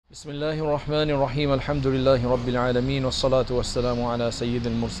بسم الله الرحمن الرحيم الحمد لله رب العالمين والصلاة والسلام على سيد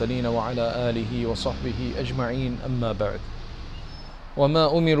المرسلين وعلى آله وصحبه أجمعين أما بعد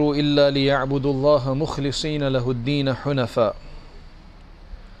وما أمروا إلا ليعبدوا الله مخلصين له الدين حنفاء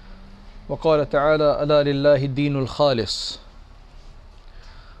وقال تعالى ألا لله الدين الخالص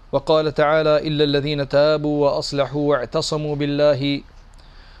وقال تعالى إلا الذين تابوا وأصلحوا واعتصموا بالله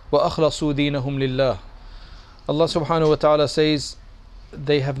وأخلصوا دينهم لله. Allah subhanahu wa ta'ala says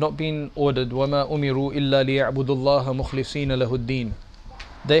they have not been ordered وَمَا أُمِرُوا إِلَّا لِيَعْبُدُوا اللَّهَ مُخْلِصِينَ لَهُ الدِّينَ.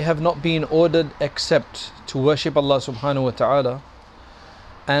 They have not been ordered except to worship Allah subhanahu wa ta'ala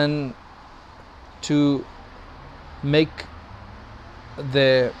and to make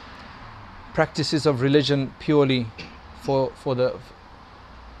their practices of religion purely for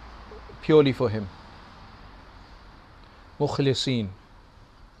Him. مُخْلِصِين,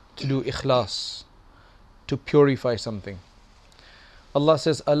 to do ikhlas, to purify something. Allah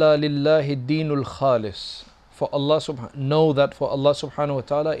says, "Ala lillahi dinul khalis." For Allah know that for Allah subhanahu wa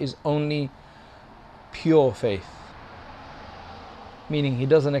ta'ala is only pure faith. Meaning He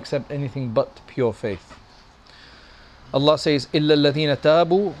doesn't accept anything but pure faith. Allah says, "Illa alladhina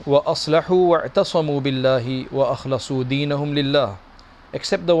tabu wa aslahu wa i'tasamu billahi wa akhlasu dinahum lillah."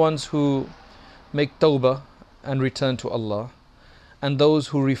 Except the ones who make tawbah and return to Allah, and those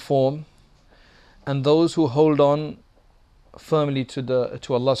who reform, and those who hold on firmly to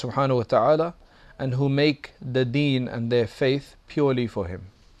Allah subhanahu wa ta'ala, and who make the deen and their faith purely for Him.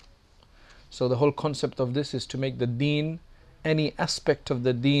 So the whole concept of this is to make the deen, any aspect of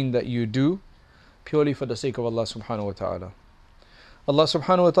the deen that you do, purely for the sake of Allah subhanahu wa ta'ala. Allah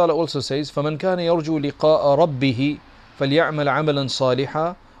subhanahu wa ta'ala also says, فَمَنْ كَانَ يَرْجُو لِقَاءَ رَبِّهِ فَلْيَعْمَلْ عَمَلًا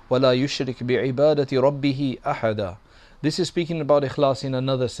صَالِحًا وَلَا يُشْرِكْ بِعِبَادَةِ رَبِّهِ أَحَدًا. This is speaking about ikhlas in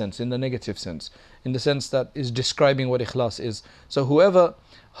another sense, in the negative sense, in the sense that is describing what ikhlas is. So whoever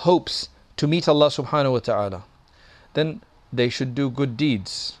hopes to meet Allah subhanahu wa ta'ala, then they should do good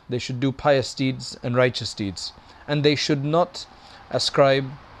deeds. They should do pious deeds and righteous deeds. And they should not ascribe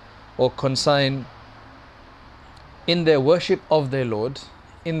or consign in their worship of their Lord.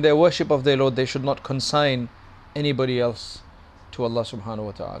 In their worship of their Lord, they should not consign anybody else to Allah subhanahu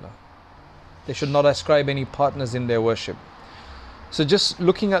wa ta'ala. They should not ascribe any partners in their worship. So just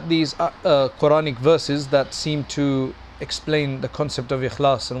looking at these Quranic verses that seem to explain the concept of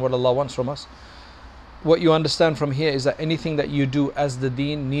ikhlas and what Allah wants from us, what you understand from here is that anything that you do as the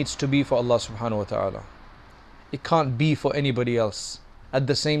deen needs to be for Allah subhanahu wa ta'ala. It can't be for anybody else at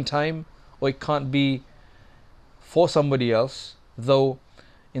the same time, or it can't be for somebody else, though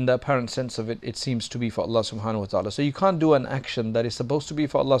in the apparent sense of it, it seems to be for Allah subhanahu wa ta'ala. So you can't do an action that is supposed to be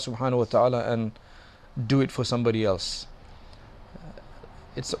for Allah subhanahu wa ta'ala and do it for somebody else.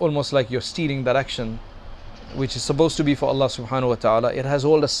 It's almost like you're stealing that action which is supposed to be for Allah subhanahu wa ta'ala. It has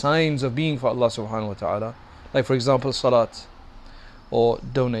all the signs of being for Allah subhanahu wa ta'ala. Like for example, salat or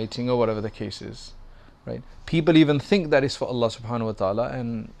donating or whatever the case is. Right? People even think that it's for Allah subhanahu wa ta'ala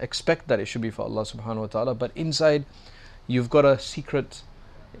and expect that it should be for Allah subhanahu wa ta'ala, but inside you've got a secret,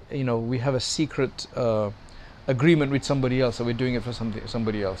 we have a secret agreement with somebody else, so we're doing it for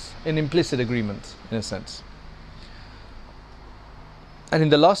somebody else. An implicit agreement, in a sense. And in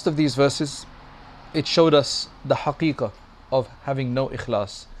the last of these verses, it showed us the haqiqah of having no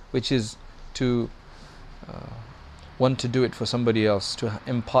ikhlas, which is to want to do it for somebody else, to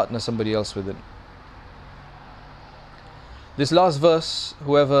partner somebody else with it. This last verse,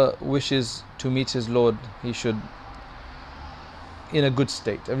 whoever wishes to meet his Lord, he should in a good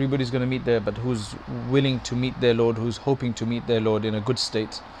state. Everybody's going to meet there, but who's willing to meet their Lord, who's hoping to meet their Lord in a good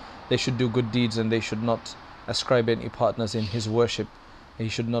state, they should do good deeds and they should not ascribe any partners in His worship. He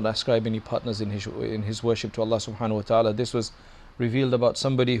should not ascribe any partners in his worship to Allah subhanahu wa ta'ala. This was revealed about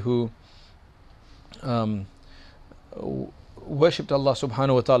somebody who worshipped Allah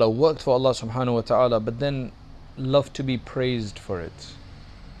subhanahu wa ta'ala, worked for Allah subhanahu wa ta'ala, but then loved to be praised for it.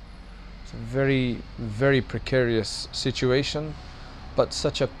 It's a very, very precarious situation, but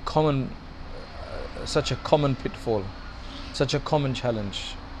such a common pitfall, such a common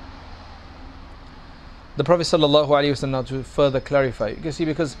challenge. The Prophet sallallahu alaihi wasallam, now to further clarify, you can see,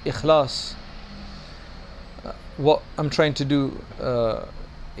 because ikhlas, what I'm trying to do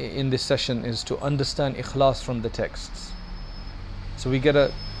in this session is to understand ikhlas from the texts. So we get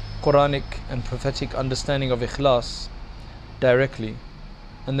a Quranic and prophetic understanding of ikhlas directly,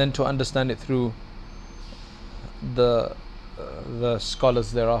 and then to understand it through the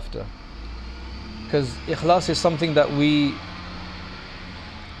scholars thereafter. Because ikhlas is something that we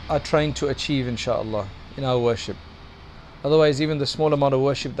are trying to achieve, inshaAllah, in our worship. Otherwise, even the small amount of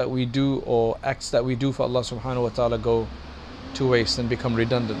worship that we do or acts that we do for Allah subhanahu wa ta'ala go to waste and become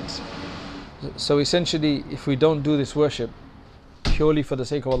redundant. So essentially, if we don't do this worship purely for the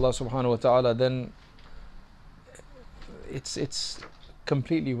sake of Allah subhanahu wa ta'ala, then it's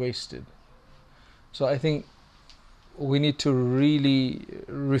completely wasted. So I think we need to really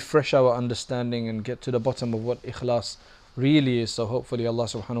refresh our understanding and get to the bottom of what ikhlas really is. So hopefully Allah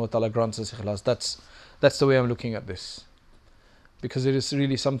subhanahu wa ta'ala grants us ikhlas. That's the way I'm looking at this, because it is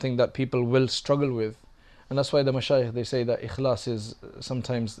really something that people will struggle with. And that's why the mashayikh, they say that ikhlas is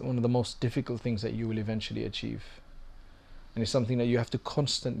sometimes one of the most difficult things that you will eventually achieve. And it's something that you have to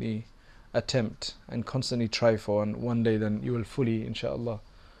constantly attempt and constantly try for, and one day then you will fully, inshaAllah,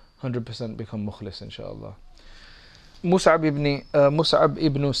 100% become mukhlis, inshaAllah. Mus'ab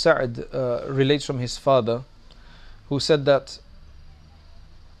ibn Sa'd relates from his father, who said that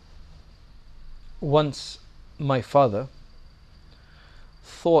once my father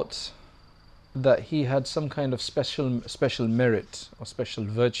thought that he had some kind of special merit or special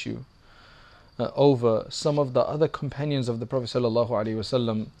virtue over some of the other companions of the Prophet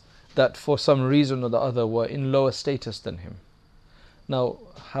ﷺ, that for some reason or the other were in lower status than him. Now,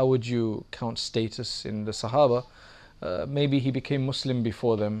 how would you count status in the Sahaba? Maybe he became Muslim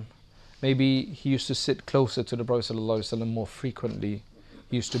before them. Maybe he used to sit closer to the Prophet ﷺ more frequently.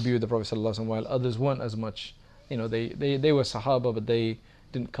 He used to be with the Prophet ﷺ, while others weren't as much. You know, they were Sahaba, but they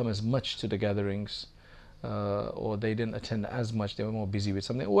didn't come as much to the gatherings, or they didn't attend as much. They were more busy with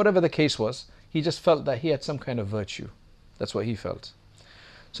something. Whatever the case was, he just felt that he had some kind of virtue. That's what he felt.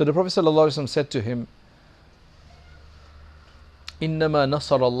 So the Prophet ﷺ said to him, إِنَّمَا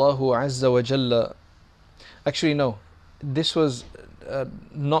نَصَرَ اللَّهُ عَزَّ وَجَلَّ. Actually, no. This was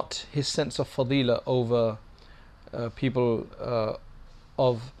not his sense of fadila over people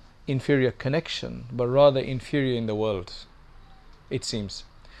of inferior connection, but rather inferior in the world, it seems.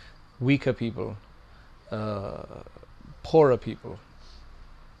 Weaker people, poorer people,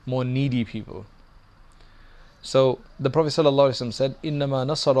 more needy people. So the Prophet ﷺ said, إِنَّمَا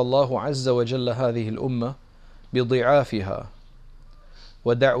نَصَرَ اللَّهُ عَزَّ وَجَلَّ هَذِهِ الْأُمَّةِ بِضِعَافِهَا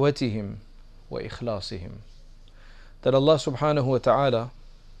وَدَعْوَتِهِمْ وَإِخْلَاصِهِمْ. That Allah subhanahu wa ta'ala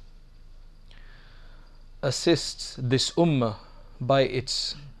assists this ummah by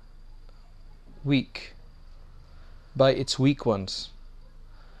its weak ones,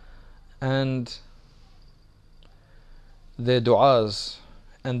 and their du'as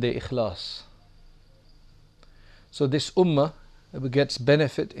and their ikhlas. So this ummah gets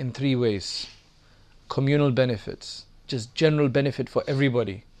benefit in three ways. Communal benefits, just general benefit for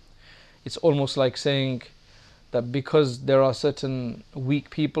everybody. It's almost like saying that because there are certain weak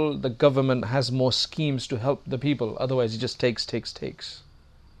people, the government has more schemes to help the people. Otherwise, it just takes.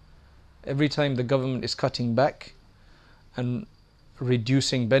 Every time the government is cutting back and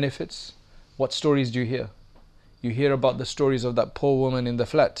reducing benefits, what stories do you hear? You hear about the stories of that poor woman in the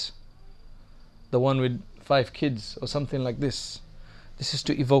flat, the one with 5 kids or something like this. This is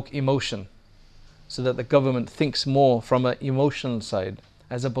to evoke emotion, so that the government thinks more from an emotional side,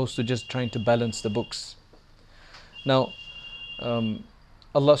 as opposed to just trying to balance the books. Now, Allah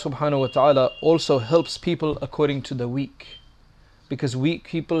subhanahu wa ta'ala also helps people according to the weak, because weak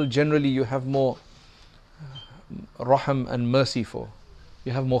people generally you have more raham and mercy for.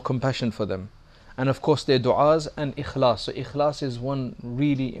 You have more compassion for them. And of course their du'as and ikhlas. So ikhlas is one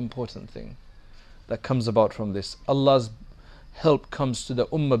really important thing that comes about from this. Allah's help comes to the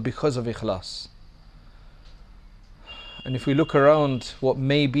ummah because of ikhlas. And if we look around what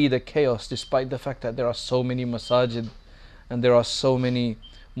may be the chaos, despite the fact that there are so many masajid and there are so many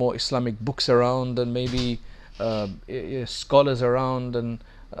more Islamic books around, and maybe scholars around, and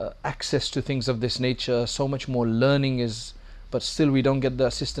access to things of this nature, so much more learning is, but still we don't get the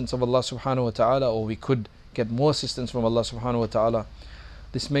assistance of Allah subhanahu wa ta'ala, or we could get more assistance from Allah subhanahu wa ta'ala.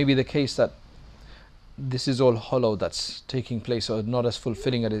 This may be the case that this is all hollow that's taking place, or not as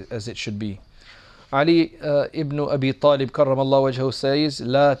fulfilling as it should be. Ali ibn Abi Talib karramallahu wajhahu says,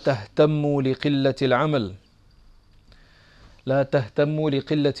 لا تهتموا لقلة العمل. لا تهتموا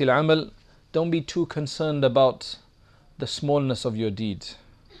لقلة العمل. Don't be too concerned about the smallness of your deed.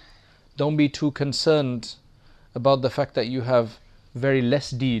 Don't be too concerned about the fact that you have very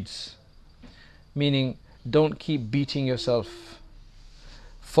less deeds. Meaning, don't keep beating yourself.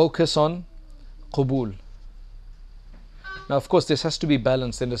 Focus on qubul. Now, of course, this has to be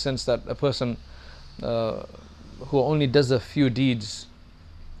balanced in the sense that a person who only does a few deeds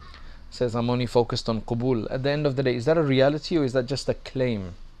says, I'm only focused on qubul. At the end of the day, is that a reality or is that just a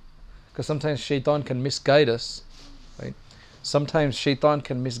claim? Because sometimes shaitan can misguide us, right? Sometimes shaitan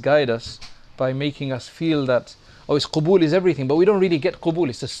can misguide us by making us feel that, oh, it's qubul is everything, but we don't really get qubul,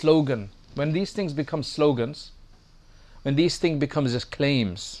 it's a slogan. When these things become slogans, when these things becomes just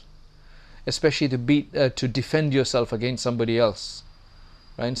claims, especially to defend yourself against somebody else,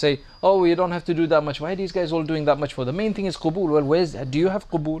 right? And say, oh, you don't have to do that much. Why are these guys all doing that much for? The main thing is qubul. Well, do you have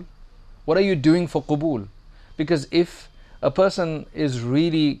qubul? What are you doing for qubul? Because if a person is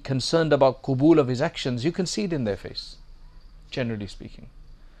really concerned about qubul of his actions, you can see it in their face, generally speaking.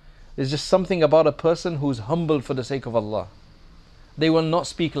 There's just something about a person who's humble for the sake of Allah. They will not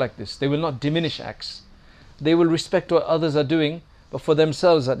speak like this. They will not diminish acts. They will respect what others are doing, but for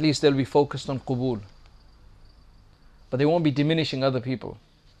themselves at least they'll be focused on qubul. But they won't be diminishing other people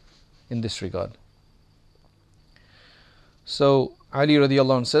in this regard. So Ali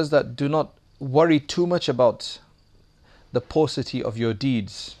radiallahu anhu says that do not worry too much about the paucity of your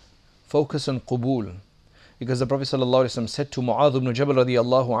deeds. Focus on qubul. Because the Prophet ﷺ said to Mu'adh ibn Jabal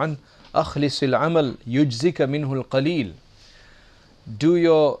radiallahu anhu, أخلص العمل يجزك منه القليل.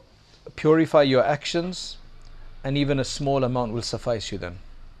 Purify your actions, and even a small amount will suffice you then.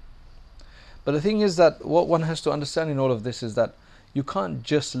 But the thing is that what one has to understand in all of this is that you can't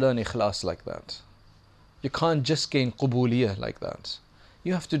just learn ikhlas like that. You can't just gain qubuliyah like that.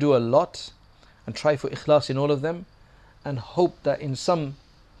 You have to do a lot and try for ikhlas in all of them and hope that in some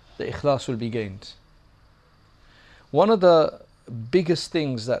the ikhlas will be gained. One of the biggest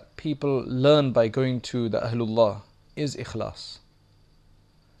things that people learn by going to the Ahlullah is ikhlas.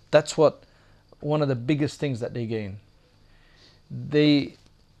 That's one of the biggest things that they gain. They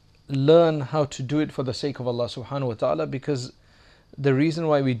learn how to do it for the sake of Allah subhanahu wa ta'ala, because the reason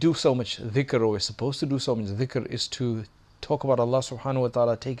why we do so much dhikr, or we're supposed to do so much dhikr, is to talk about Allah subhanahu wa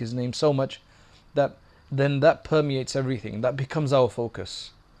ta'ala, take His name so much that then that permeates everything. That becomes our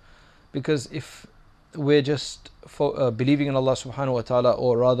focus. Because if we're just believing in Allah subhanahu wa ta'ala,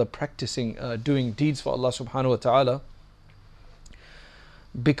 or rather practicing doing deeds for Allah subhanahu wa ta'ala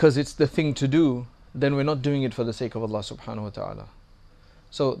because it's the thing to do, then we're not doing it for the sake of Allah subhanahu wa ta'ala.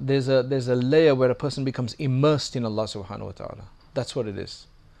 So there's a layer where a person becomes immersed in Allah subhanahu wa ta'ala. That's what it is.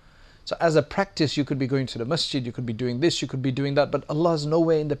 So as a practice, you could be going to the masjid, you could be doing this, you could be doing that, but Allah is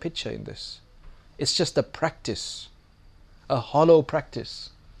nowhere in the picture in this. It's just a practice, a hollow practice.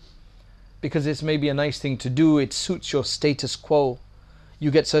 Because it's maybe a nice thing to do, it suits your status quo,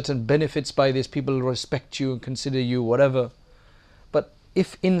 you get certain benefits by this, people respect you and consider you whatever. But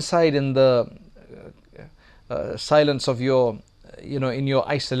if inside in the silence of your, in your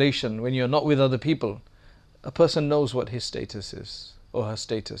isolation, when you're not with other people, a person knows what his status is or her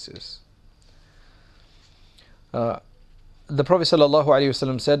status is. The Prophet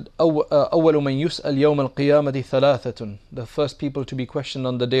ﷺ said, أول من يسأل يوم القيامة ثلاثة. The first people to be questioned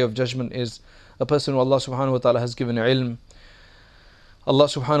on the day of judgment is a person who Allah subhanahu wa ta'ala has given ilm. Allah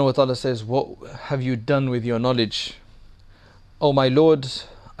subhanahu wa ta'ala says, what have you done with your knowledge? Oh my Lord,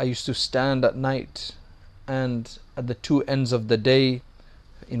 I used to stand at night and at the two ends of the day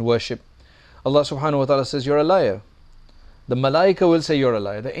in worship. Allah subhanahu wa ta'ala says, you're a liar. The malaika will say you're a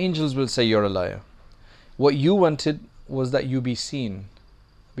liar. The angels will say you're a liar. What you wanted was that you be seen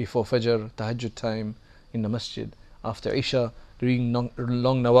before Fajr, Tahajjud time, in the masjid, after Isha, reading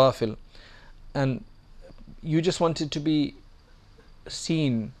long nawafil. And you just wanted to be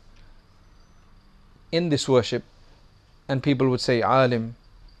seen in this worship, and people would say, alim.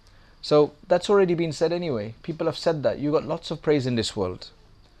 So that's already been said anyway. People have said that. You got lots of praise in this world.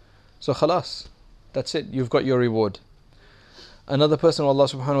 So khalas, that's it. You've got your reward. Another person, Allah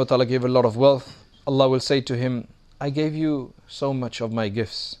subhanahu wa ta'ala gave a lot of wealth. Allah will say to him, I gave you so much of my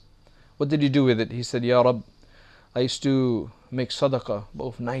gifts. What did you do with it? He said, Ya Rabb, I used to make sadaqah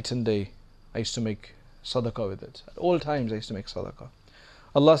both night and day. I used to make sadaqah with it. At all times I used to make sadaqah.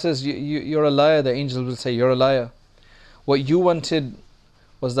 Allah says, you're a liar. The angels will say, you're a liar. What you wanted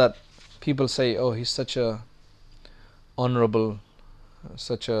was that people say, oh, he's such a honorable,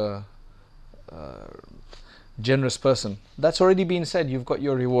 such a generous person. That's already been said. You've got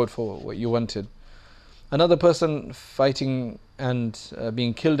your reward for what you wanted. Another person fighting and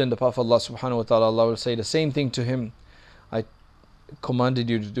being killed in the path of Allah subhanahu wa ta'ala, Allah will say the same thing to him. I commanded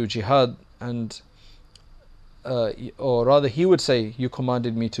you to do jihad, and or rather he would say, you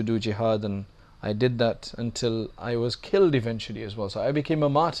commanded me to do jihad, and I did that until I was killed eventually as well. So I became a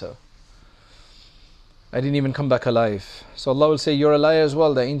martyr. I didn't even come back alive. So Allah will say, you're a liar as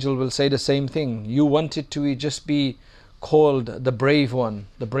well. The angel will say the same thing. You wanted to just be called the brave one,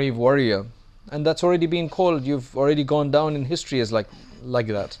 the brave warrior. And that's already been called. You've already gone down in history as like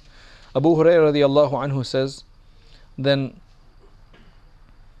that. Abu Hurairah radiallahu anhu says, then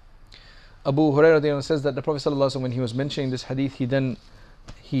Abu Hurairah radiallahu anhu says that the Prophet sallallahu alaihi wasallam, when he was mentioning this hadith,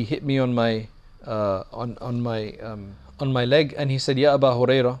 he hit me on my leg, and he said, Ya Abu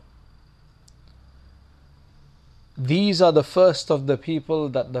Hurairah, these are the first of the people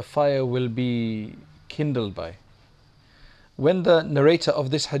that the fire will be kindled by. When the narrator of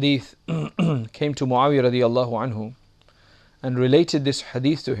this hadith came to Muawiyah radiallahu anhu and related this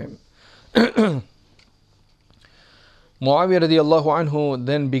hadith to him, Muawiyah radiallahu anhu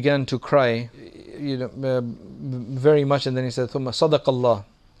then began to cry, very much, and then he said, ثُمَّ صَدَقَ اللَّهِ,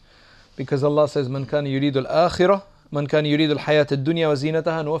 because Allah says, مَنْ كَانَ يُرِيدُ الْآخِرَةِ مَنْ كَانَ يُرِيدُ الْحَيَاةَ الدُّنْيَا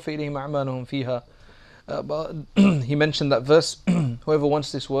وَزِينَتَهَا نُوَفِّ إِلَيْهِمْ أَعْمَالُهُمْ فِيهَا. He mentioned that verse, whoever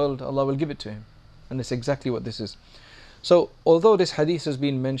wants this world, Allah will give it to him. And it's exactly what this is. So, although this hadith has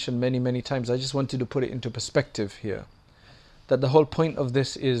been mentioned many, many times, I just wanted to put it into perspective here. That the whole point of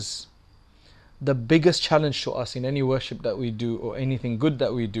this is the biggest challenge to us in any worship that we do or anything good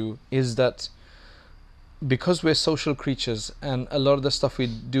that we do is that because we're social creatures and a lot of the stuff we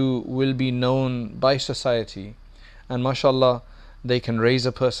do will be known by society, and mashallah, they can raise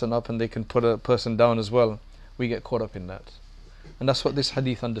a person up and they can put a person down as well, we get caught up in that. And that's what this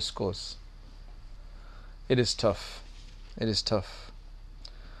hadith underscores. It is tough. It is tough.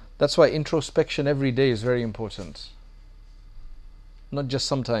 That's why introspection every day is very important. Not just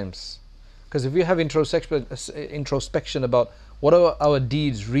sometimes. Because if we have introspection about what are our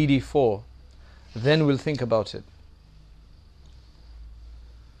deeds really for, then we'll think about it.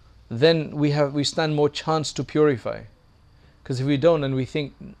 Then we stand more chance to purify. Because if we don't and we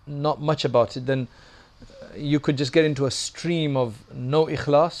think not much about it, then you could just get into a stream of no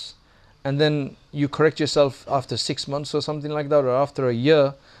ikhlas, and then you correct yourself after 6 months or something like that, or after a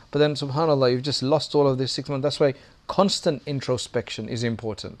year, but then subhanAllah, you've just lost all of this 6 months. That's why constant introspection is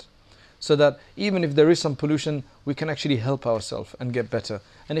important. So that even if there is some pollution, we can actually help ourselves and get better.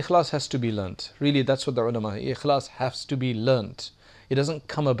 And ikhlas has to be learnt. Really, that's what the ulama, ikhlas has to be learnt. It doesn't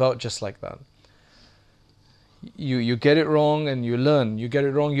come about just like that. You get it wrong and you learn. You get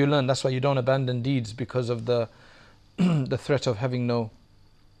it wrong, you learn. That's why you don't abandon deeds, because of the the threat of having no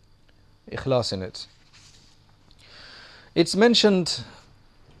ikhlas in it. It's mentioned,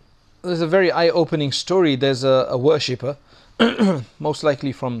 there's a very eye-opening story. There's a worshipper, most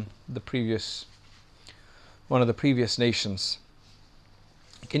likely from one of the previous nations.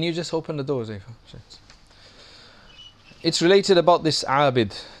 Can you just open the door, Zaifa? It's related about this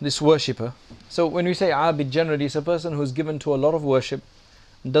abid, this worshipper. So when we say abid, generally it's a person who's given to a lot of worship,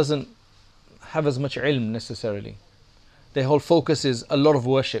 doesn't have as much ilm necessarily. Their whole focus is a lot of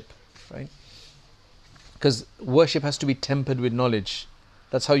worship, right? Because worship has to be tempered with knowledge.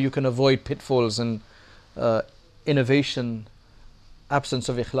 That's how you can avoid pitfalls and innovation, absence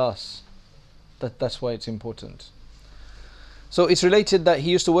of ikhlas. That's why it's important. So it's related that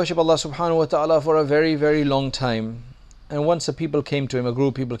he used to worship Allah subhanahu wa ta'ala for a very, very long time. And once a group of people came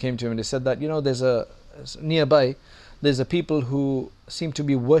to him and they said that, nearby, there's a people who seem to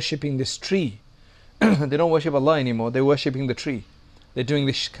be worshipping this tree. They don't worship Allah anymore, they're worshipping the tree. They're doing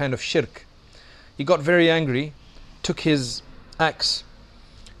this kind of shirk. He got very angry, took his axe,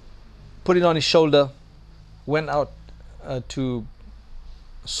 put it on his shoulder, went out to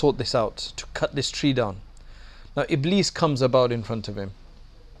sort this out, to cut this tree down. Now Iblis comes about in front of him.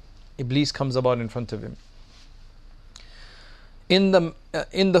 In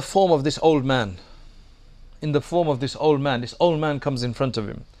the form of this old man. This old man comes in front of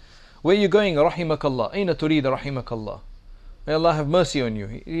him. Where are you going? Rahimakallah. Aina turid rahimakallah. May Allah have mercy on you.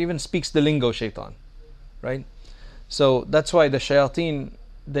 He even speaks the lingo, shaitan. Right? So that's why the shayateen,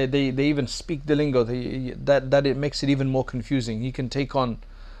 they even speak the lingo. That it makes it even more confusing. He can take on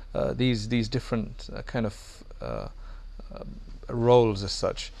these different kind of roles as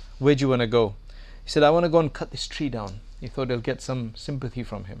such. Where do you want to go? He said, I want to go and cut this tree down. He thought he'll get some sympathy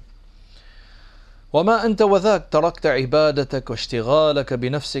from him. وَمَا أَنْتَ وَذَاكَ تَرَكْتَ عِبَادَتَكَ وَاشْتِغَالَكَ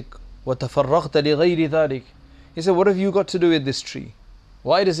بِنَفْسِكَ وَتَفَرَّغْتَ لِغَيْرِ ذَلِكَ. He said, what have you got to do with this tree?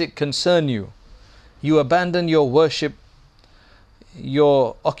 Why does it concern you? You abandon your worship,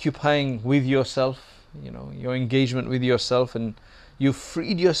 your occupying with yourself, your engagement with yourself, and you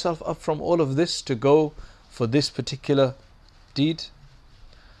freed yourself up from all of this to go for this particular deed.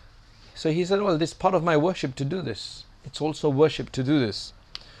 So he said, well, this is part of my worship to do this. It's also worship to do this.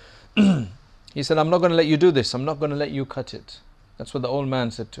 He said, I'm not going to let you do this. I'm not going to let you cut it. That's what the old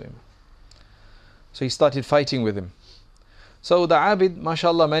man said to him. So he started fighting with him. So the Abid,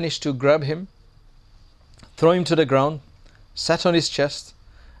 mashallah, managed to grab him, throw him to the ground, sat on his chest,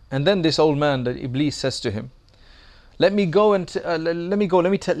 and then this old man, that Iblis, says to him, let me go and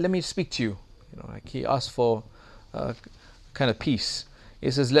let me speak to you. Like he asked for kind of peace.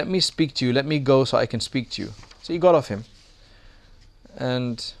 He says, let me speak to you, let me go so I can speak to you. So he got off him.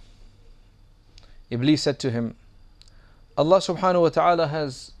 And Iblis said to him, Allah subhanahu wa ta'ala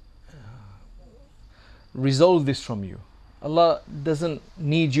has resolve this from you. Allah doesn't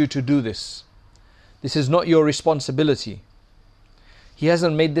need you to do this. This is not your responsibility. He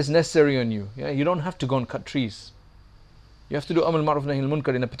hasn't made this necessary on you. Yeah? You don't have to go and cut trees. You have to do Amr Ma'ruf Nahi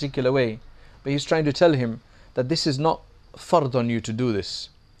al-Munkar in a particular way. But he's trying to tell him that this is not fard on you to do this.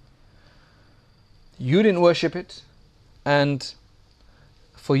 You didn't worship it, and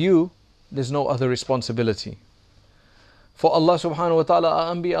for you, there's no other responsibility. For Allah subhanahu wa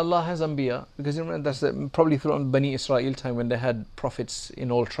ta'ala, Anbiya, Allah has Anbiya, because you remember that's probably throughout Bani Israel time when they had prophets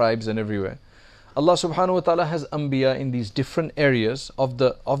in all tribes and everywhere. Allah subhanahu wa ta'ala has Anbiya in these different areas of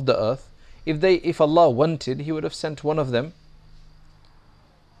the earth. If Allah wanted, He would have sent one of them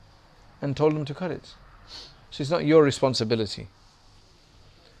and told them to cut it. So it's not your responsibility.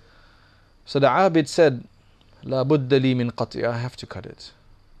 So the Abid said, La budda li min qati, I have to cut it.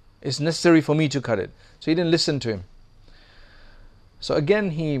 It's necessary for me to cut it. So he didn't listen to him. So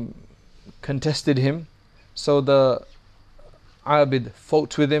again he contested him. So the Abid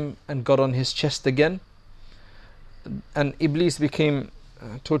fought with him and got on his chest again. And Iblis became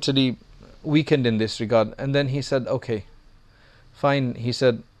totally weakened in this regard. And then he said, okay, fine. He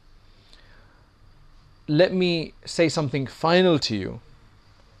said, let me say something final to you,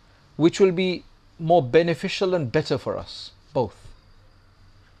 which will be more beneficial and better for us both.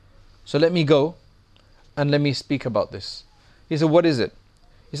 So let me go and let me speak about this. He said, what is it?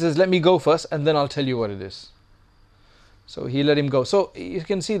 He says, let me go first and then I'll tell you what it is. So he let him go. So you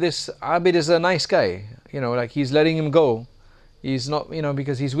can see this Abid is a nice guy. Like he's letting him go. He's not,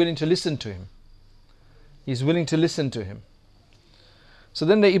 because he's willing to listen to him. He's willing to listen to him. So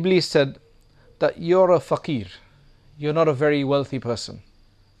then the Iblis said that you're a faqir. You're not a very wealthy person.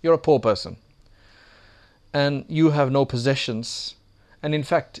 You're a poor person. And you have no possessions. And in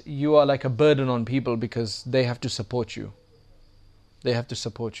fact, you are like a burden on people because they have to support you. They have to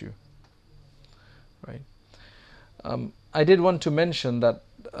support you. Right? I did want to mention that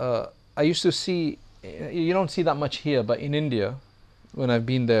I used to see, you don't see that much here, but in India, when I've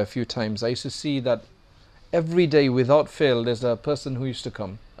been there a few times, I used to see that every day without fail, there's a person who used to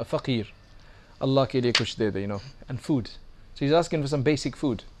come, a faqir. Allah ke liye kuch de de, and food. So he's asking for some basic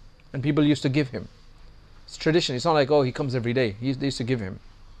food. And people used to give him. It's tradition. It's not like, oh, he comes every day. They used to give him.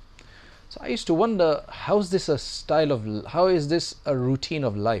 So I used to wonder, how is this a routine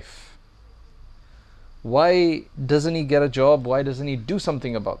of life? Why doesn't he get a job? Why doesn't he do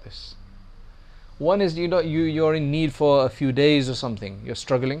something about this? One is, you're in need for a few days or something. You're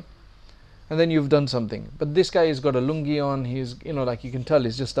struggling. And then you've done something. But this guy has got a lungi on. He's, like you can tell,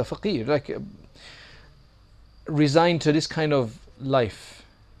 he's just a faqir. Like, resigned to this kind of life.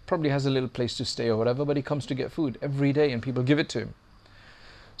 Probably has a little place to stay or whatever, but he comes to get food every day and people give it to him.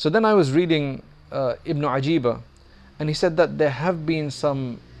 So then I was reading Ibn Ajiba, and he said that there have been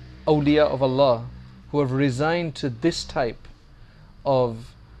some awliya of Allah who have resigned to this type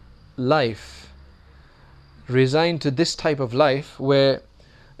of life, where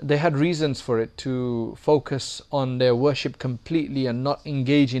they had reasons for it, to focus on their worship completely and not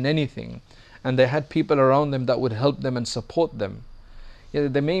engage in anything. And they had people around them that would help them and support them. Yeah,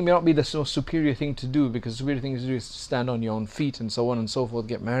 they may not be the most superior thing to do, because the superior thing to do is to stand on your own feet and so on and so forth,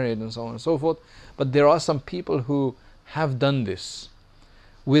 get married and so on and so forth. But there are some people who have done this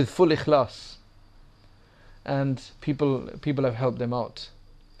with full ikhlas, and people have helped them out.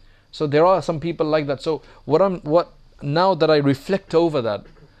 So there are some people like that. So now that I reflect over that,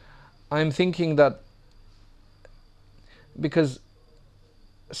 I'm thinking that because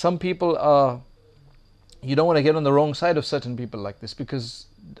some people are, you don't want to get on the wrong side of certain people like this, because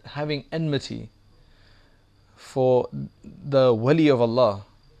having enmity for the wali of Allah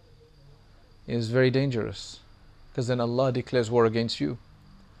is very dangerous, because then Allah declares war against you.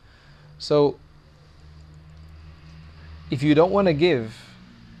 So if you don't want to give,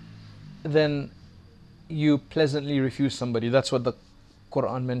 then you pleasantly refuse somebody. That's what the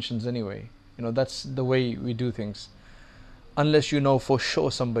Quran mentions anyway. That's the way we do things. Unless you know for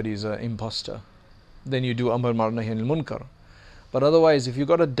sure somebody's an imposter, then you do Amr Ma'ruf Nahi Anil Munkar. But otherwise, if you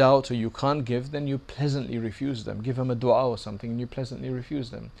got a doubt or you can't give, then you pleasantly refuse them. Give them a dua or something and you pleasantly refuse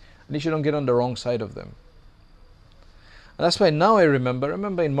them. At least you don't get on the wrong side of them. And that's why now I remember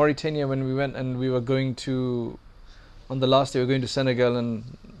in Mauritania when we went and we were going to, on the last day we were going to Senegal, and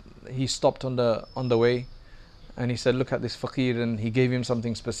he stopped on the way and he said, look at this faqir, and he gave him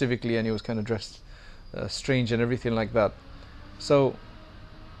something specifically, and he was kind of dressed strange and everything like that. So,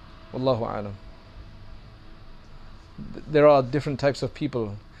 Wallahu a'lam. There are different types of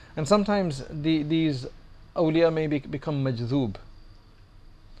people, and sometimes these awliya may become majdhoob,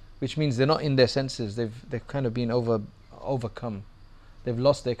 which means they're not in their senses. They've kind of been overcome. They've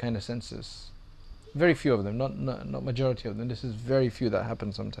lost their kind of senses. Very few of them, not majority of them. This is very few that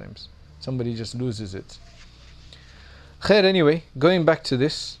happen sometimes. Somebody just loses it. Khair, anyway, going back to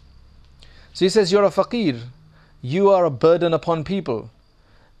this. So he says, you're a faqir. You are a burden upon people.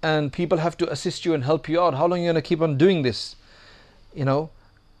 And people have to assist you and help you out. How long are you going to keep on doing this? You know,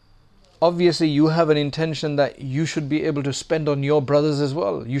 obviously you have an intention that you should be able to spend on your brothers as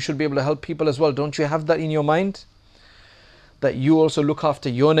well. You should be able to help people as well. Don't you have that in your mind? That you also look after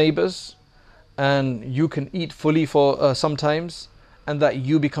your neighbors and you can eat fully for sometimes, and that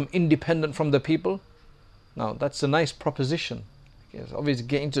you become independent from the people. Now that's a nice proposition. It's obviously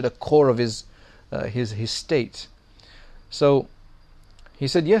getting to the core of his state. So he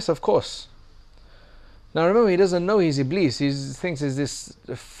said, yes, of course. Now remember, he doesn't know he's Iblis. He thinks he's this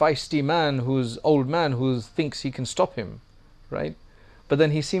feisty man, who's old man, who thinks he can stop him, right? But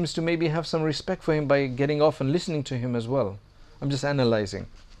then he seems to maybe have some respect for him by getting off and listening to him as well. I'm just analyzing,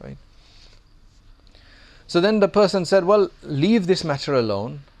 right? So then the person said, well, leave this matter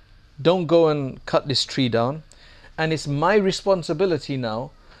alone. Don't go and cut this tree down. And it's my responsibility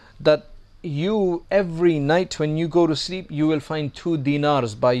now that you, every night when you go to sleep, you will find 2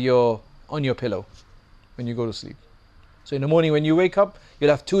 dinars on your pillow when you go to sleep. So in the morning when you wake up, you'll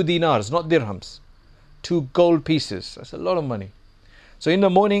have 2 dinars, not dirhams. 2 gold pieces. That's a lot of money. So in the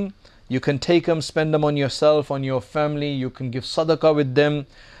morning, you can take them, spend them on yourself, on your family. You can give sadaqah with them.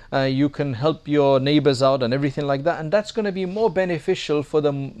 You can help your neighbors out and everything like that. And that's going to be more beneficial for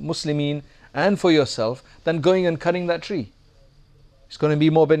the Muslimin and for yourself than going and cutting that tree. It's going to be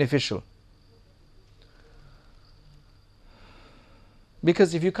more beneficial.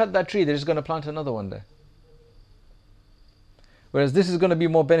 Because if you cut that tree, they're just going to plant another one there. Whereas this is going to be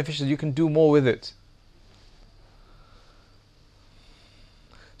more beneficial. You can do more with it.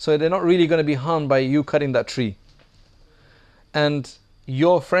 So they're not really going to be harmed by you cutting that tree. And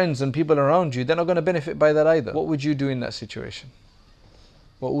your friends and people around you, they're not going to benefit by that either. What would you do in that situation?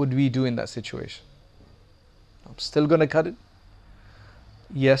 What would we do in that situation? I'm still going to cut it?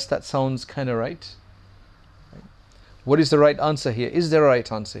 Yes, that sounds kind of right. What is the right answer here? Is there a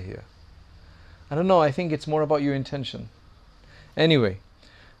right answer here? I don't know. I think it's more about your intention. Anyway,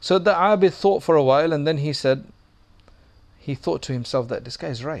 so the Abid thought for a while, and then he said, he thought to himself that this guy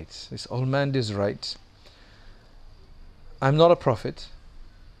is right. This old man is right. I'm not a prophet.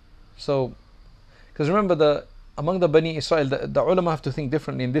 So, because remember, among the Bani Israel, the ulama have to think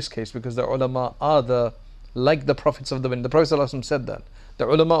differently in this case, because the ulama are like the prophets of the Bani. The Prophet ﷺ said that. The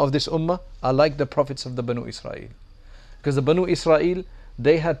ulama of this ummah are like the prophets of the Banu Israel. Because the Banu Israel,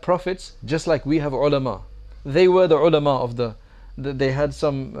 they had prophets just like we have ulama. They were the ulama of they had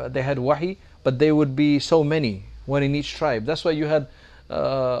wahi, but they would be so many, one in each tribe. That's why you had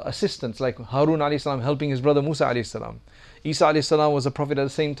assistants like Harun alayhi salam helping his brother Musa alayhi salam. Isa alayhi salam was a prophet at the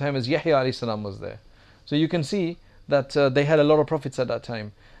same time as Yahya alayhi salam was there. So you can see that they had a lot of prophets at that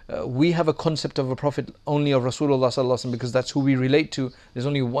time. We have a concept of a prophet only of Rasulullah sallallahu alaihi wasallam, because that's who we relate to. There's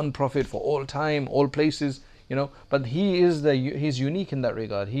only one prophet for all time, all places, you know. But he's unique in that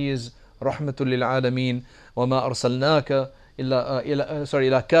regard. He is rahmatul lil alameen, wa ma arsalnaka illa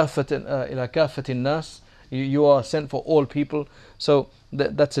kaffatin nas. You are sent for all people. So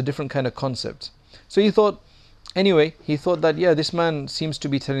that's a different kind of concept. So he thought that, yeah, this man seems to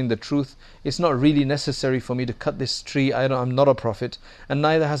be telling the truth. It's not really necessary for me to cut this tree. I'm not a prophet, and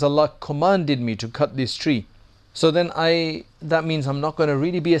neither has Allah commanded me to cut this tree. So then that means I'm not going to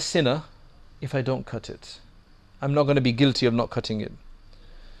really be a sinner if I don't cut it. I'm not going to be guilty of not cutting it.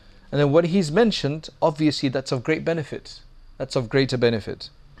 And then what he's mentioned, obviously that's of great benefit. That's of greater benefit.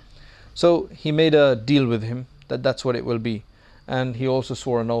 So he made a deal with him that that's what it will be. And he also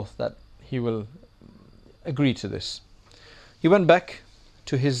swore an oath that he will agree to this. He went back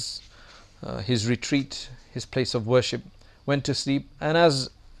to his retreat, his place of worship, went to sleep, and as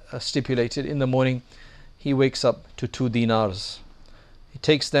stipulated, in the morning he wakes up to 2 dinars. He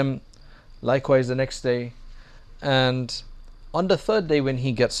takes them likewise the next day, and on the 3rd day when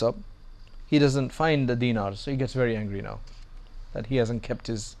he gets up, he doesn't find the dinars. So he gets very angry now that he hasn't kept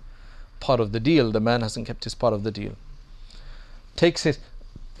his part of the deal. The man hasn't kept his part of the deal. Takes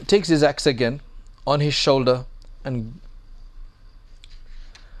his axe again on his shoulder, and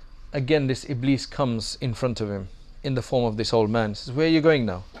again this Iblis comes in front of him in the form of this old man. He says, where are you going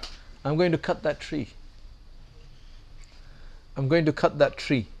now? I'm going to cut that tree. I'm going to cut that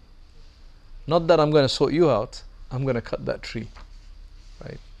tree. Not that I'm going to sort you out. I'm going to cut that tree.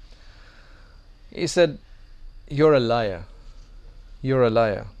 Right? He said, you're a liar. You're a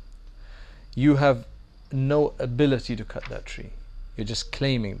liar. You have no ability to cut that tree. You're just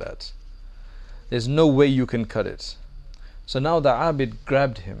claiming that. There's no way you can cut it. So now the Abid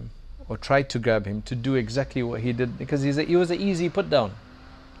grabbed him, or tried to grab him to do exactly what he did, because he was an easy put down.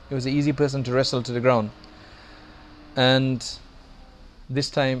 He was an easy person to wrestle to the ground. And this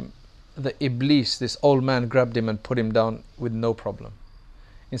time the Iblis, this old man, grabbed him and put him down with no problem.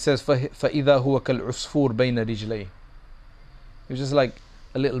 It says, فَإِذَا هُوَ كَالْعُصْفُورِ بَيْنَ رِجْلَيْهِ. He was just like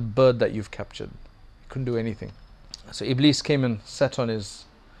a little bird that you've captured. He couldn't do anything. So Iblis came and sat on this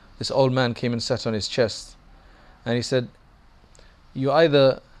old man came and sat on his chest, and he said, you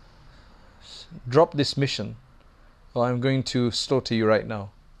either drop this mission or I'm going to slaughter you right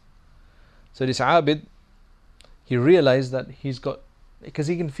now. So this Abid, he realized that because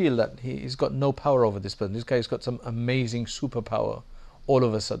he can feel that he's got no power over this person. This guy's got some amazing superpower all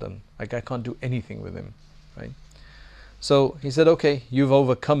of a sudden. Like, I can't do anything with him, right? So he said, okay, you've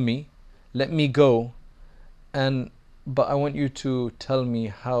overcome me. Let me go, but I want you to tell me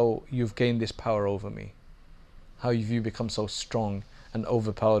how you've gained this power over me. How have you become so strong and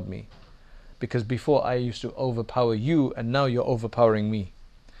overpowered me? Because before I used to overpower you, and now you're overpowering me.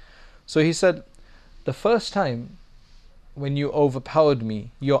 So he said, the first time when you overpowered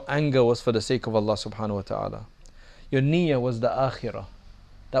me, your anger was for the sake of Allah subhanahu wa ta'ala. Your niyyah was the akhirah.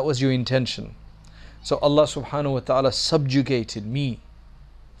 That was your intention. So Allah subhanahu wa ta'ala subjugated me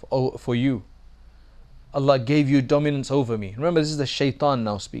for you. Allah gave you dominance over me. Remember, this is the shaitan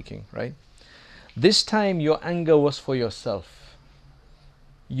now speaking, right? This time your anger was for yourself.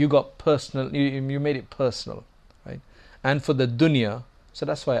 You got personal, you made it personal, right? And for the dunya, so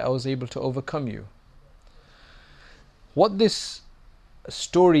that's why I was able to overcome you. What this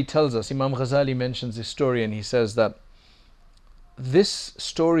story tells us, Imam Ghazali mentions this story, and he says that this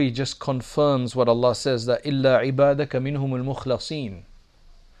story just confirms what Allah says, that إِلَّا عِبَادَكَ مِنْهُمُ الْمُخْلَصِينَ.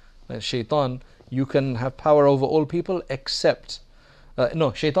 That shaitan, you can have power over all people except,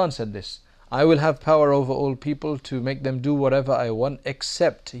 shaitan said this, I will have power over all people to make them do whatever I want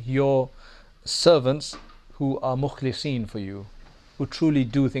except your servants who are mukhlisin for you, who truly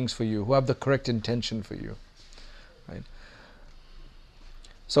do things for you, who have the correct intention for you. Right?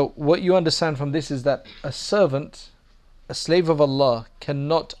 So what you understand from this is that a servant, a slave of Allah,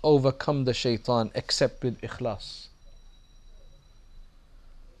 cannot overcome the shaitan except with ikhlas.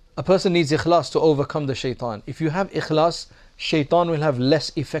 A person needs ikhlas to overcome the shaitan. If you have ikhlas, shaitan will have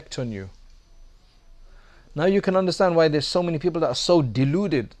less effect on you. Now you can understand why there's so many people that are so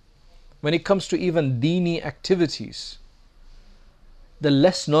deluded when it comes to even deeni activities. The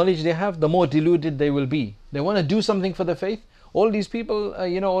less knowledge they have, the more deluded they will be. They want to do something for the faith. All these people,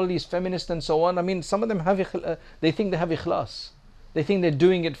 all these feminists and so on, I mean, some of them have, they think they have ikhlas. They think they're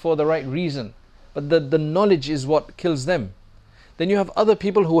doing it for the right reason. But the knowledge is what kills them. Then you have other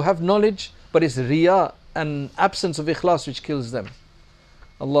people who have knowledge, but it's riya and absence of ikhlas which kills them.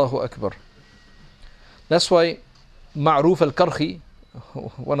 Allahu Akbar. That's why Ma'ruf al-Karhi,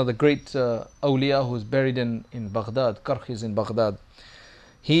 one of the great awliya who's buried in Baghdad, Karhi is in Baghdad,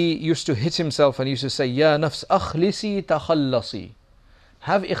 he used to hit himself and he used to say, Ya nafs akhlisi takhallasi.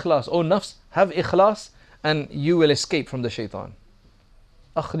 Have ikhlas, oh nafs, have ikhlas and you will escape from the shaitan.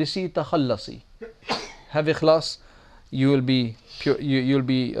 Akhlisi takhallasi. Have ikhlas, you will be pure, you'll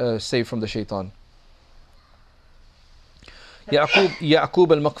be saved from the shaitan.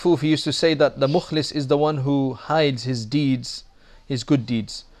 Ya'qub al-Makfuf, he used to say that the mukhlis is the one who hides his deeds, his good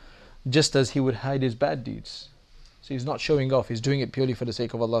deeds, just as he would hide his bad deeds. So he's not showing off, he's doing it purely for the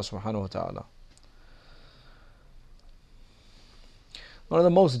sake of Allah subhanahu wa ta'ala. One of the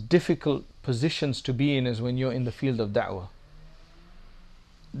most difficult positions to be in is when you're in the field of da'wah.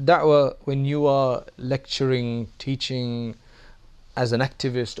 Da'wah, when you are lecturing, teaching, as an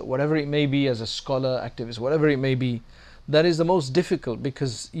activist, or whatever it may be, as a scholar, activist, whatever it may be, that is the most difficult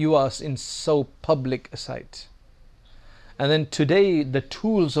because you are in so public a sight. And then today the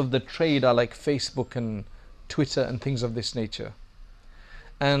tools of the trade are like Facebook and Twitter and things of this nature,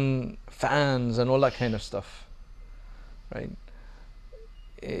 and fans and all that kind of stuff, right?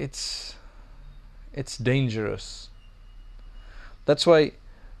 It's dangerous. That's why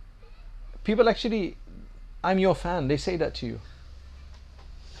people actually, I'm your fan, they say that to you.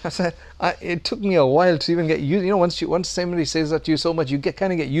 I said, it took me a while to even get used. Once somebody says that to you so much, you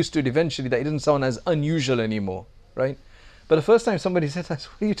kind of get used to it eventually, that it doesn't sound as unusual anymore, right? But the first time somebody said that,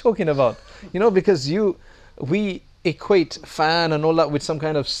 what are you talking about? Because we equate fan and all that with some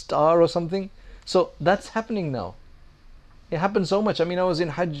kind of star or something. So that's happening now. It happens so much. I mean, I was in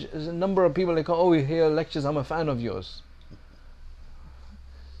Hajj, there's a number of people, they go, oh, we hear lectures, I'm a fan of yours.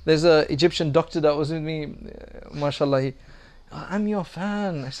 There's an Egyptian doctor that was with me, mashallah, I'm your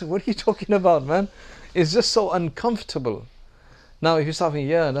fan. I said, what are you talking about, man? It's just so uncomfortable. Now, if you start thinking,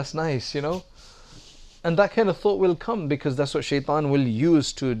 yeah, that's nice, And that kind of thought will come because that's what shaitan will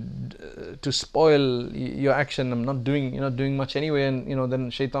use to spoil your action. I'm not doing, you're not doing much anyway, and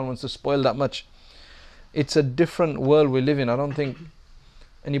then shaitan wants to spoil that much. It's a different world we live in. I don't think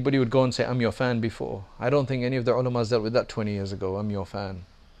anybody would go and say, I'm your fan before. I don't think any of the ulamas dealt with that 20 years ago, I'm your fan.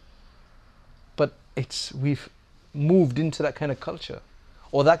 But we've moved into that kind of culture.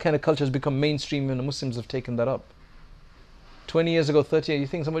 Or that kind of culture has become mainstream and the Muslims have taken that up. 20 years ago, 30 years, you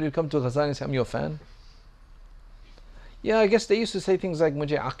think somebody would come to Ghazali and say, I'm your fan? Yeah, I guess they used to say things like,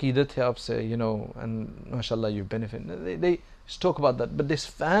 Mujhe aqidat hai aapse, and mashallah, you benefit. They just talk about that. But this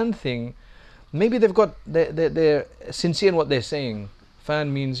fan thing, maybe they're sincere in what they're saying.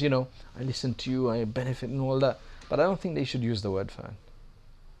 Fan means, I listen to you, I benefit and all that. But I don't think they should use the word fan.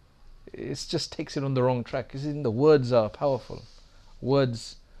 It just takes it on the wrong track. The words are powerful.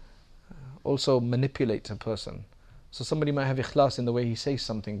 Words also manipulate a person. So somebody might have ikhlas in the way he says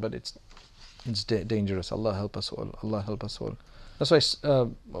something, but it's dangerous. Allah help us all. Allah help us all. That's why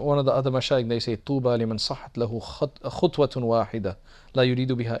one of the other mashayikh, they say, طُوبَى لِمَنْ صَحَتْ لَهُ خُطْوَةٌ وَاحِدَةٌ لَا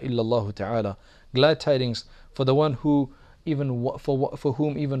يُرِيدُ بِهَا إِلَّا اللَّهُ تَعَالَى. Glad tidings for the one who for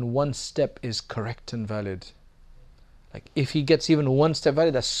whom even one step is correct and valid. Like if he gets even one step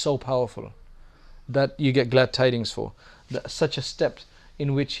valid, that's so powerful. That you get glad tidings for. Such a step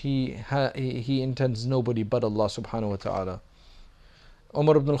in which he intends nobody but Allah subhanahu wa ta'ala.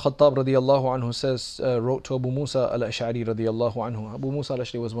 Umar ibn al-Khattab radiyallahu anhu says, wrote to Abu Musa al-Ash'ari radiyallahu anhu. Abu Musa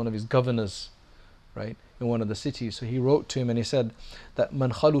al-Ash'ari was one of his governors, right, in one of the cities. So he wrote to him and he said that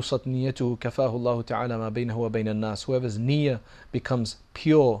man khalusat niyatuhu kafahu Allah ta'ala ma baynahu wa bayna an-nas. Whoever's niyyah becomes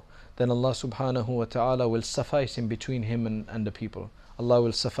pure, then Allah subhanahu wa ta'ala will suffice in between him and the people. Allah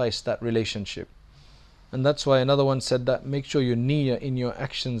will suffice that relationship. And that's why another one said that make sure your niyyah in your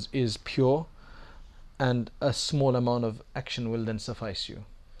actions is pure, and a small amount of action will then suffice you.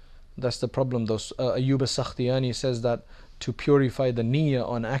 That's the problem though. Ayyub as-Sakhtiyani says that to purify the niyyah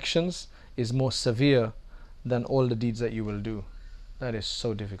on actions is more severe than all the deeds that you will do. That is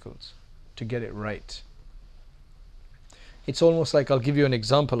so difficult to get it right. It's almost like, I'll give you an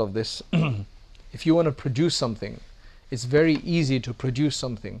example of this. If you want to produce something, it's very easy to produce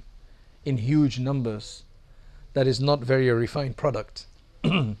something in huge numbers that is not very a refined product.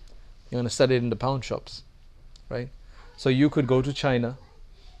 You want to sell it in the pound shops, right? So you could go to China,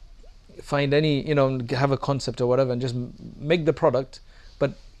 find any, have a concept or whatever and just make the product,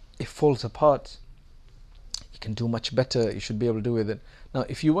 but it falls apart. You can do much better, you should be able to do with it. Now,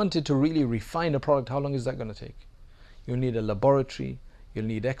 if you wanted to really refine a product, how long is that going to take? You'll need a laboratory, you'll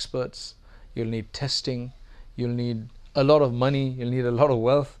need experts, you'll need testing, you'll need a lot of money, you'll need a lot of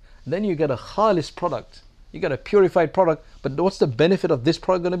wealth. Then you get a khalis product. You get a purified product, but what's the benefit of this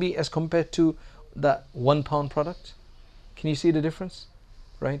product going to be as compared to that £1 product? Can you see the difference?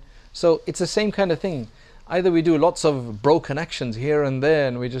 Right? So it's the same kind of thing. Either we do lots of broken actions here and there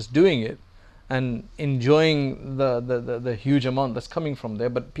and we're just doing it and enjoying the huge amount that's coming from there,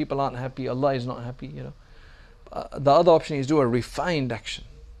 but people aren't happy, Allah is not happy, The other option is do a refined action.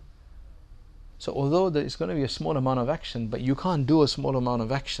 So although it's going to be a small amount of action, but you can't do a small amount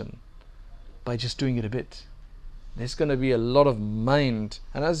of action by just doing it a bit. There's going to be a lot of mind.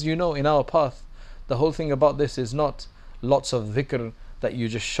 And as you know, in our path, the whole thing about this is not lots of dhikr that you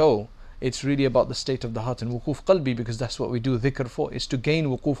just show. It's really about the state of the heart and wuquf qalbi, because that's what we do dhikr for, is to gain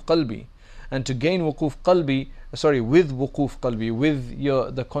wuquf qalbi. And to gain wuquf qalbi, with wuquf qalbi,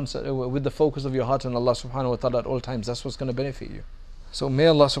 with the focus of your heart on Allah subhanahu wa ta'ala at all times, that's what's going to benefit you. So may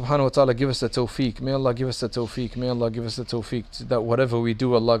Allah subhanahu wa ta'ala give us the tawfiq, may Allah give us the tawfiq, may Allah give us the tawfiq that whatever we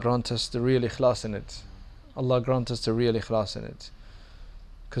do, Allah grant us the real ikhlas in it. Allah grant us the real ikhlas in it.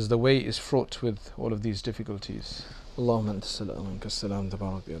 Because the way is fraught with all of these difficulties. Allahumma anta salam wa anka salam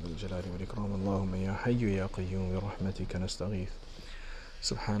tabarak ya dhal jalali wal ikram. Allahumma ya hayyu ya qayyum bi rahmatika nastaghith.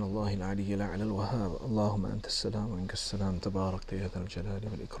 Subhanallah al-Ali al-A'la al-Wahhab. Allahumma anta salam wa anka salam tabarak ya dhal jalali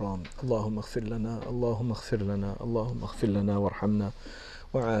wal ikram. Allahumma ighfir lana, Allahumma ighfir lana, Allahumma ighfir lana warhamna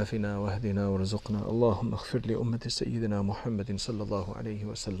وعافنا واهدنا وارزقنا. اللهم اغفر لأمة سيدنا محمد صلى الله عليه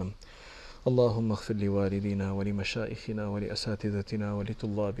وسلم. اللهم اغفر لوالدينا ولمشائخنا ولأساتذتنا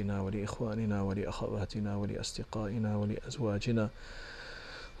ولطلابنا ولإخواننا ولأخواتنا ولأصدقائنا ولأزواجنا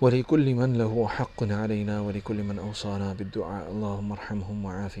ولكل من له حق علينا ولكل من أوصانا بالدعاء. اللهم ارحمهم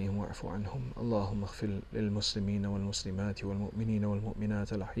وعافهم واعف عنهم. اللهم اغفر للمسلمين والمسلمات والمؤمنين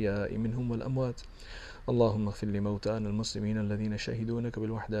والمؤمنات الأحياء منهم والأموات. اللهم اغفر لموتانا المسلمين الذين شهدوا لك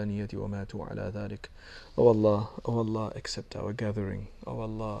بالوحدانية وماتوا على ذلك. O Allah, accept our gathering. O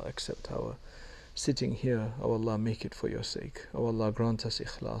Allah, accept our sitting here. O Allah, make it for your sake. O Allah, grant us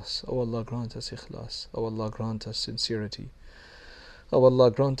ikhlas. O Allah, grant us ikhlas. O Allah, grant us sincerity. O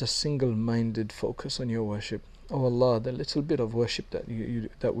Allah, grant us single-minded focus on your worship. O Allah, the little bit of worship that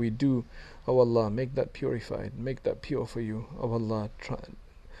that we do, O Allah, make that purified, make that pure for you. O Allah,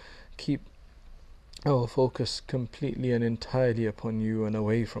 keep our focus completely and entirely upon you and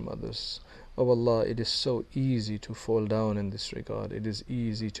away from others. O Allah, it is so easy to fall down in this regard. It is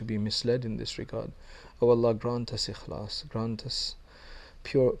easy to be misled in this regard. O Allah, grant us ikhlas, grant us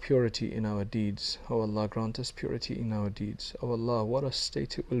purity in our deeds. O Allah, grant us purity in our deeds. O Allah, what a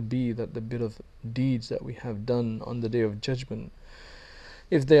state it will be that the bit of deeds that we have done on the Day of Judgment,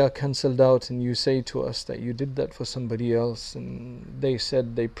 if they are cancelled out and you say to us that you did that for somebody else and they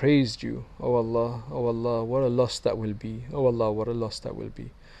said they praised you, O Allah, what a loss that will be. O Allah, what a loss that will be.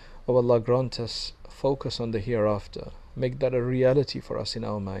 O Allah, grant us focus on the hereafter. Make that a reality for us in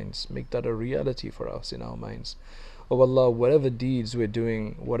our minds. Make that a reality for us in our minds. O Allah, whatever deeds we're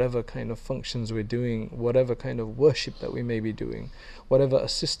doing, whatever kind of functions we're doing, whatever kind of worship that we may be doing, whatever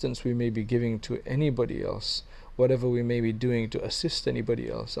assistance we may be giving to anybody else, whatever we may be doing to assist anybody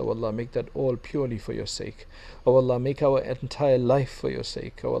else, O Allah, make that all purely for your sake. O Allah, make our entire life for your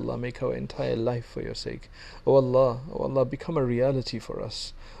sake. O Allah, make our entire life for your sake. O Allah, become a reality for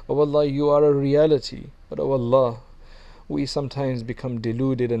us. O Allah, you are a reality, but O Allah, we sometimes become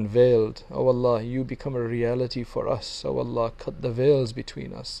deluded and veiled. O Allah, you become a reality for us. O Allah, cut the veils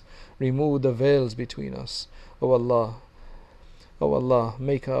between us. Remove the veils between us. O Allah,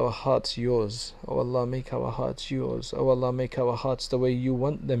 make our hearts yours. O Allah, make our hearts yours. O Allah, make our hearts the way you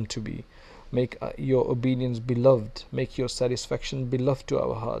want them to be. Make your obedience beloved. Make your satisfaction beloved to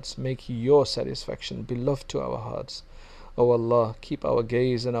our hearts. Make your satisfaction beloved to our hearts. O Allah, keep our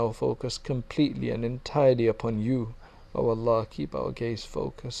gaze and our focus completely and entirely upon you. O Allah, keep our gaze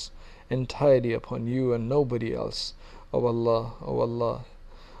focus entirely upon you and nobody else. O Allah, O Allah,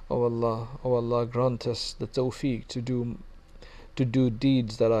 O Allah, O Allah, grant us the tawfiq to do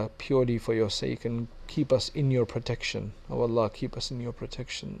deeds that are purely for your sake and keep us in your protection. O Allah, keep us in your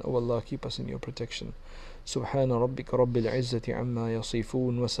protection. O Allah, keep us in your protection. سبحان ربك رب العزة عما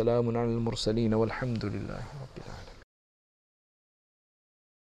يصفون وسلام على المرسلين والحمد لله رب العالمين.